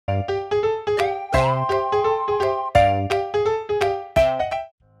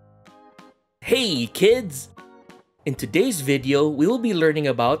Hey kids! In today's video, we will be learning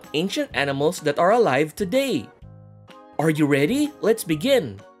about ancient animals that are alive today. Are you ready? Let's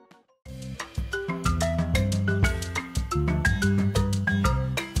begin!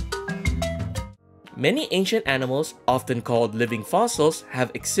 Many ancient animals, often called living fossils,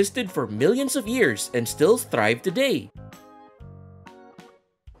 have existed for millions of years and still thrive today.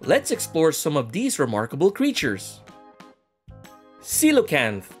 Let's explore some of these remarkable creatures.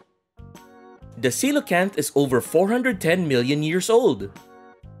 Coelacanth. The coelacanth is over 410 million years old.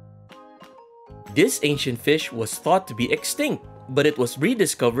 This ancient fish was thought to be extinct, but it was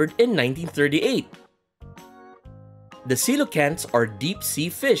rediscovered in 1938. The coelacanths are deep-sea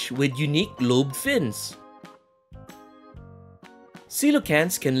fish with unique lobed fins.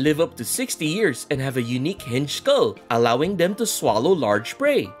 Coelacanths can live up to 60 years and have a unique hinged skull, allowing them to swallow large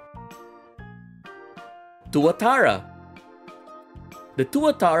prey. Tuatara. The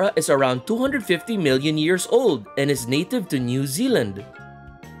Tuatara is around 250 million years old and is native to New Zealand.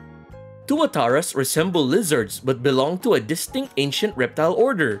 Tuataras resemble lizards but belong to a distinct ancient reptile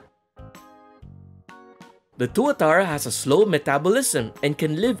order. The Tuatara has a slow metabolism and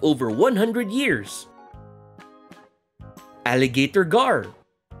can live over 100 years. Alligator Gar.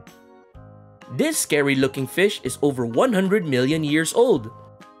 This scary-looking fish is over 100 million years old.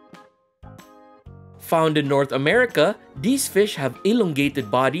 Found in North America, these fish have elongated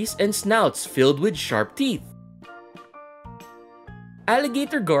bodies and snouts filled with sharp teeth.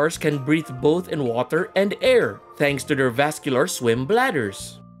 Alligator gars can breathe both in water and air thanks to their vascular swim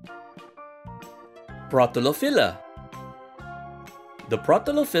bladders. Protulophila. The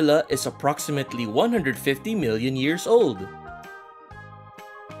Protulophila is approximately 150 million years old.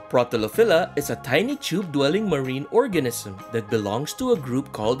 Protulophila is a tiny tube-dwelling marine organism that belongs to a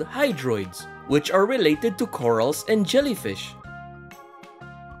group called hydroids, which are related to corals and jellyfish.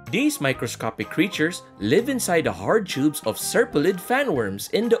 These microscopic creatures live inside the hard tubes of serpulid fanworms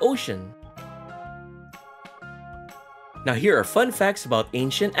in the ocean. Now here are fun facts about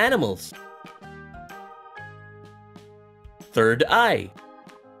ancient animals. Third eye.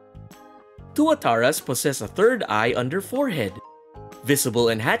 Tuataras possess a third eye on their forehead, visible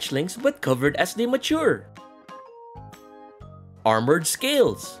in hatchlings but covered as they mature. Armored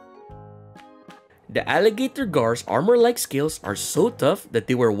scales. The alligator gar's armor-like scales are so tough that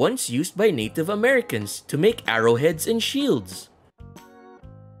they were once used by Native Americans to make arrowheads and shields.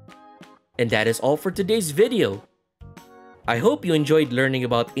 And that is all for today's video. I hope you enjoyed learning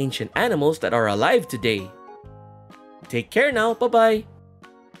about ancient animals that are alive today. Take care now, bye-bye!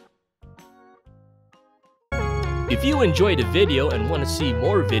 If you enjoyed the video and want to see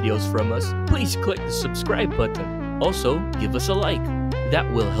more videos from us, please click the subscribe button. Also, give us a like. That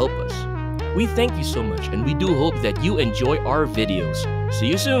will help us. We thank you so much and we do hope that you enjoy our videos. See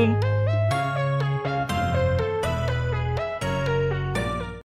you soon!